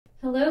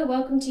Hello,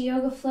 welcome to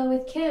Yoga Flow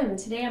with Kim.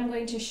 Today I'm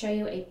going to show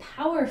you a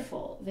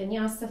powerful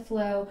vinyasa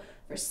flow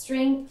for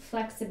strength,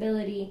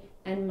 flexibility,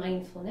 and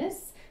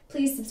mindfulness.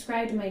 Please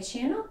subscribe to my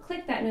channel,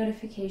 click that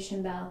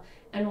notification bell,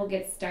 and we'll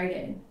get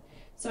started.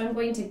 So I'm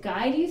going to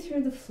guide you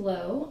through the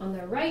flow on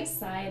the right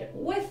side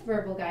with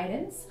verbal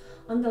guidance.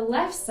 On the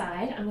left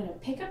side, I'm going to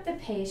pick up the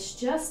pace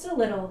just a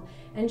little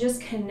and just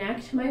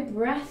connect my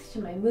breath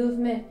to my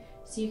movement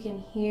so you can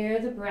hear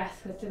the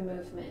breath with the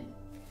movement.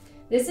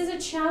 This is a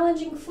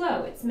challenging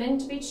flow. It's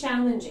meant to be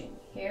challenging.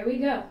 Here we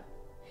go.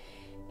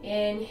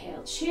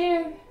 Inhale,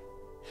 chair.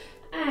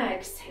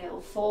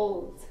 Exhale,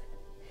 fold.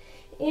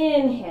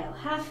 Inhale,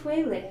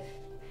 halfway lift.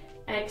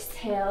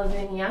 Exhale,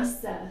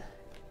 vinyasa.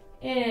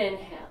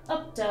 Inhale,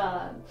 up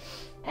dog.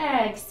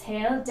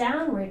 Exhale,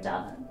 downward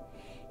dog.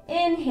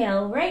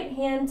 Inhale, right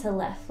hand to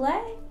left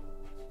leg.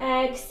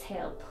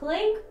 Exhale,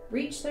 plank.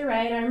 Reach the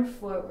right arm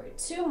forward.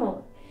 Two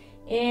more.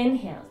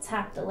 Inhale,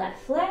 tap the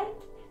left leg.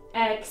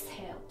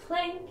 Exhale,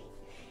 plank.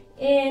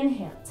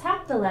 Inhale,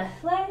 tap the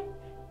left leg.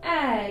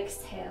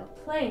 Exhale,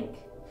 plank.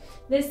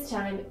 This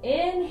time,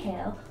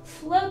 inhale,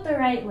 float the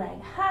right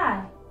leg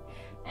high.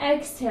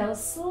 Exhale,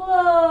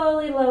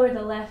 slowly lower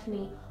the left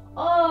knee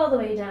all the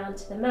way down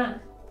to the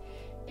mat.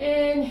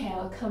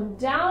 Inhale, come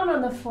down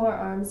on the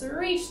forearms,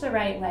 reach the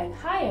right leg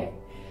higher.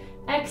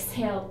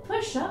 Exhale,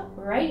 push up,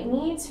 right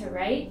knee to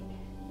right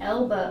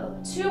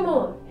elbow. Two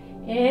more.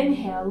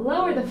 Inhale,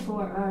 lower the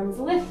forearms,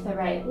 lift the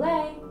right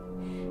leg.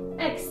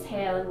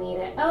 Exhale, knee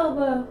to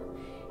elbow.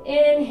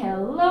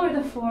 Inhale, lower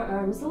the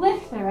forearms,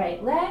 lift the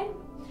right leg.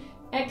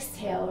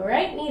 Exhale,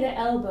 right knee to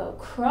elbow.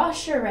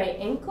 Cross your right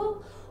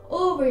ankle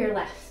over your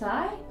left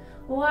thigh.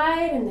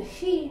 Widen the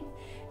feet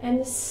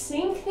and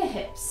sink the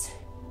hips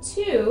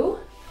to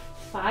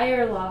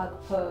fire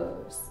log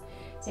pose.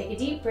 Take a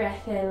deep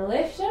breath in,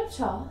 lift up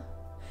tall.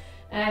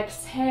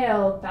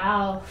 Exhale,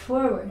 bow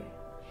forward.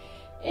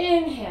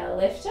 Inhale,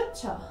 lift up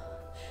tall.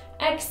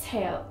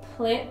 Exhale,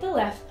 plant the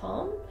left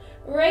palm.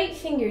 Right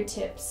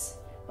fingertips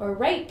or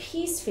right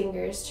peace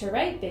fingers to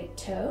right big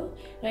toe.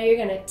 Now you're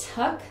going to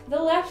tuck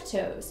the left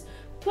toes,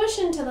 push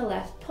into the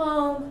left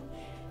palm,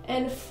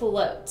 and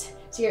float.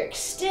 So you're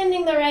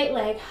extending the right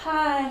leg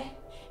high.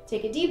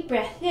 Take a deep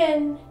breath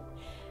in.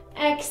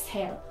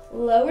 Exhale,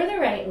 lower the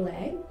right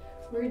leg.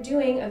 We're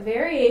doing a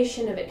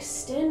variation of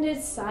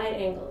extended side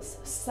angles.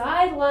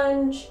 Side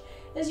lunge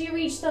as you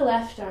reach the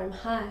left arm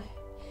high.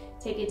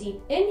 Take a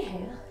deep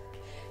inhale.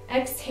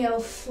 Exhale,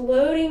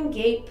 floating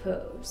gate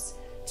pose.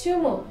 Two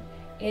more.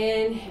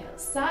 Inhale,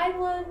 side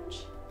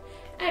lunge.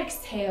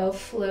 Exhale,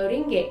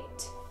 floating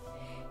gate.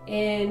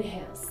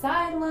 Inhale,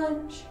 side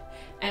lunge.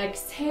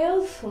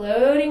 Exhale,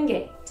 floating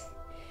gate.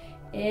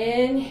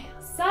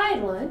 Inhale,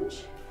 side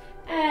lunge.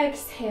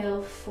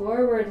 Exhale,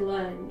 forward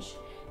lunge.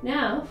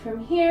 Now,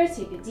 from here,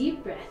 take a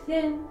deep breath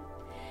in.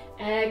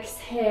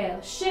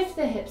 Exhale, shift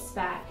the hips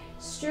back.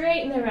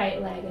 Straighten the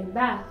right leg and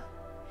bow.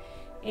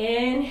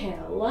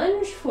 Inhale,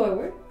 lunge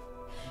forward.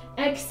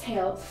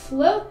 Exhale,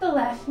 float the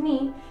left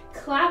knee,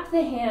 clap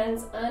the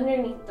hands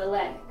underneath the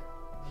leg.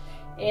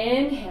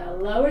 Inhale,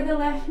 lower the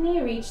left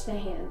knee, reach the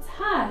hands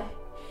high.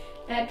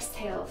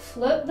 Exhale,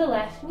 float the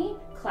left knee,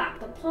 clap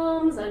the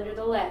palms under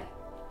the leg.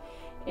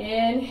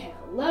 Inhale,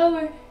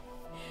 lower.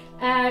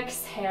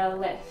 Exhale,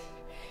 lift.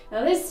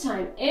 Now this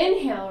time,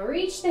 inhale,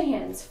 reach the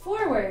hands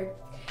forward.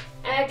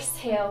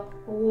 Exhale,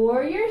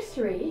 warrior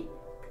three.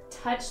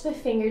 Touch the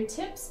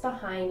fingertips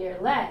behind your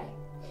leg.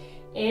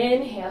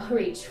 Inhale,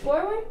 reach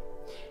forward.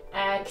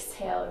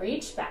 Exhale,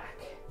 reach back.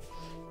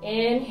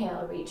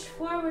 Inhale, reach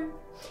forward.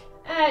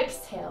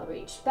 Exhale,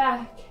 reach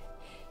back.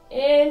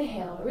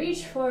 Inhale,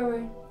 reach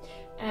forward.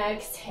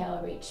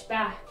 Exhale, reach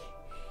back.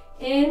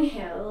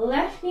 Inhale,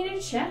 left knee to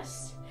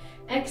chest.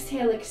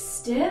 Exhale,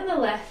 extend the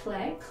left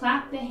leg.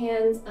 Clap the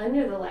hands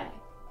under the leg.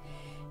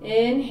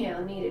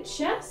 Inhale, knee to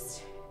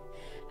chest.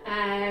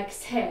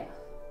 Exhale.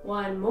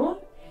 One more.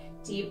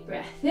 Deep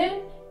breath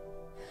in.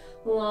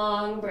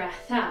 Long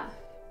breath out.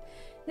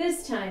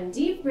 This time,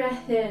 deep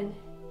breath in.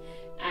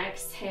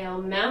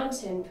 Exhale,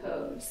 mountain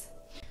pose.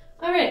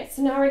 All right,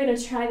 so now we're going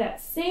to try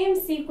that same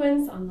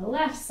sequence on the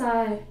left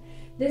side.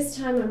 This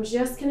time, I'm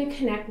just going to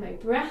connect my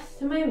breath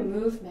to my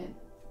movement.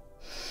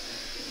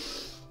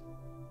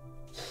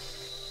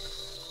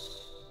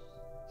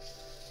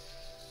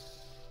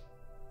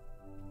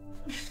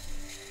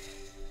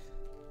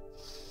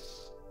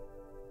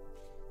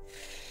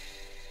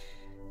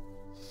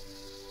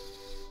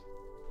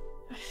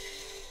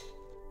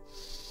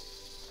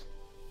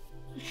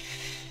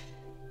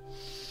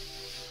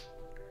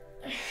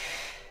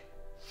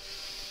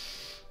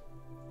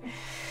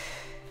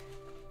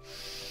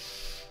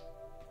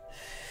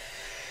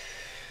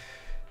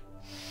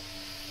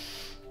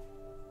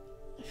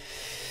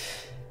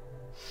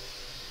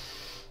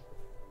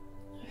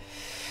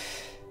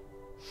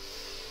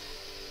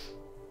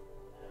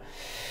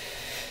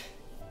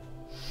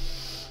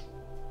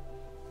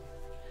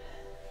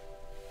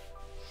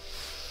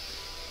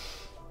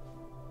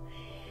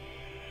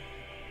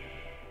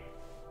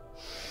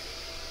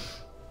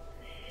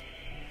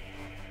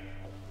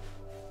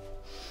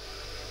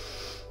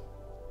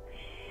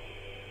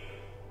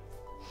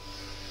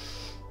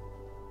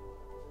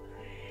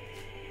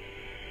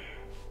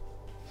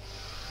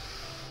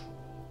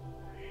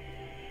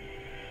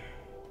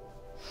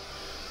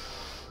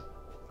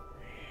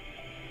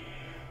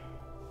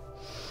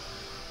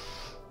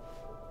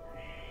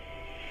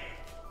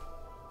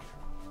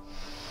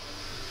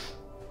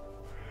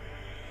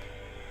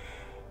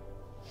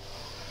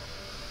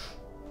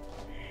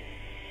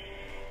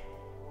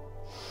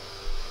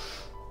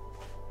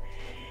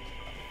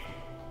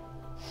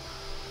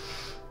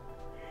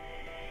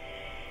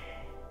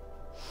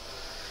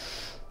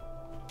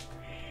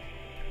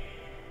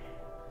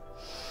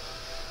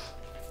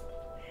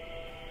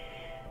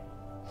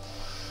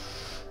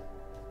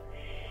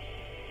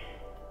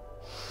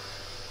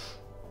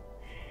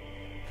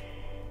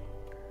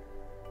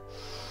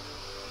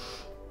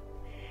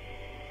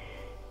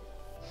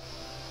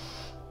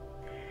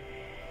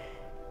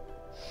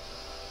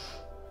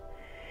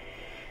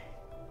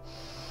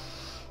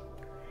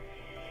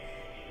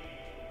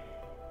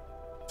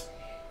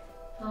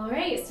 All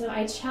right, so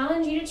I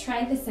challenge you to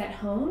try this at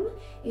home.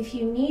 If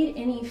you need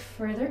any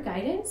further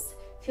guidance,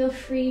 feel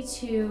free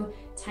to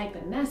type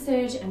a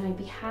message and I'd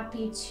be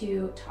happy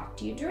to talk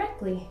to you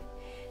directly.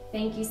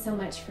 Thank you so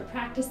much for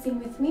practicing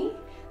with me.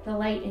 The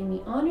light in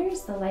me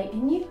honors the light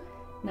in you.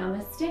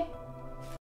 Namaste.